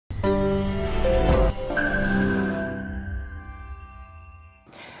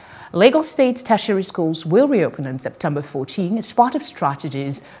Lagos State tertiary schools will reopen on September 14 as part of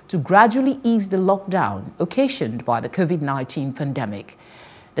strategies to gradually ease the lockdown occasioned by the COVID-19 pandemic.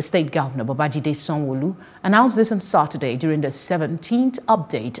 The state governor, Babajide Sanwo-Olu, announced this on Saturday during the 17th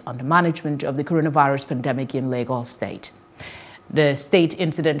update on the management of the coronavirus pandemic in Lagos State. The state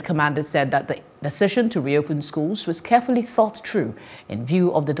incident commander said that the decision to reopen schools was carefully thought through in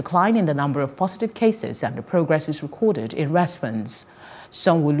view of the decline in the number of positive cases and the progresses recorded in response.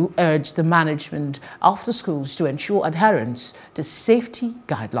 Sanwo-Olu urged the management of the schools to ensure adherence to safety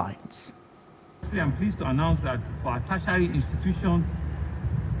guidelines. I'm pleased to announce that for our tertiary institutions,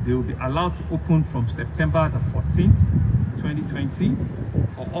 they will be allowed to open from September the 14th, 2020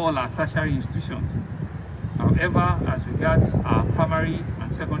 for all our tertiary institutions. However, as regards our primary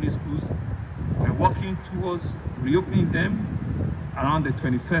and secondary schools, we're working towards reopening them around the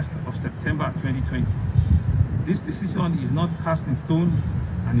 21st of September 2020. This decision is not cast in stone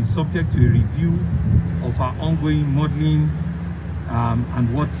and is subject to a review of our ongoing modeling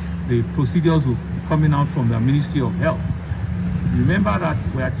and what the procedures will be coming out from the Ministry of Health. Remember that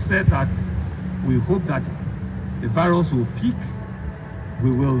we had said that we hope that the virus will peak. We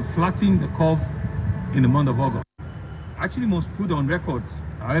will flatten the curve in the month of August. Actually must put on record,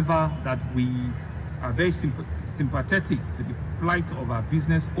 however, that we are very sympathetic to the plight of our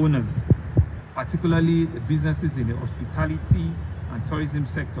business owners, particularly the businesses in the hospitality and tourism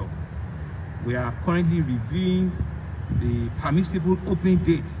sector. We are currently reviewing the permissible opening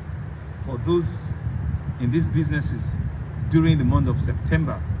dates for those in these businesses during the month of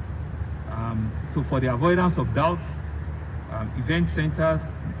September. So for the avoidance of doubt, event centers,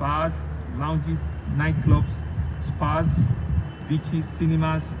 bars, lounges, nightclubs, spas, beaches,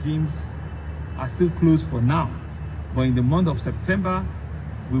 cinemas, gyms are still closed for now. But in the month of September,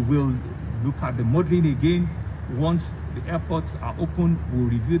 we will look at the modeling again. Once the airports are open, we'll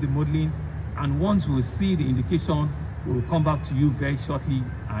review the modeling, and once we'll see the indication, we'll come back to you very shortly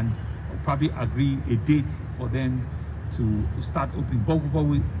and probably agree a date for them to start opening. But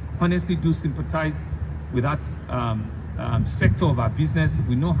we honestly do sympathize with that sector of our business.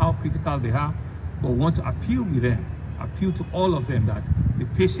 We know how critical they are, but we want to appeal to all of them that the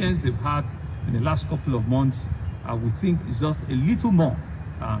patience they've had in the last couple of months, we think is just a little more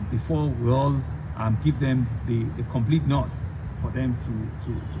before we all give them the complete nod for them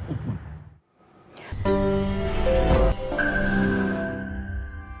to open.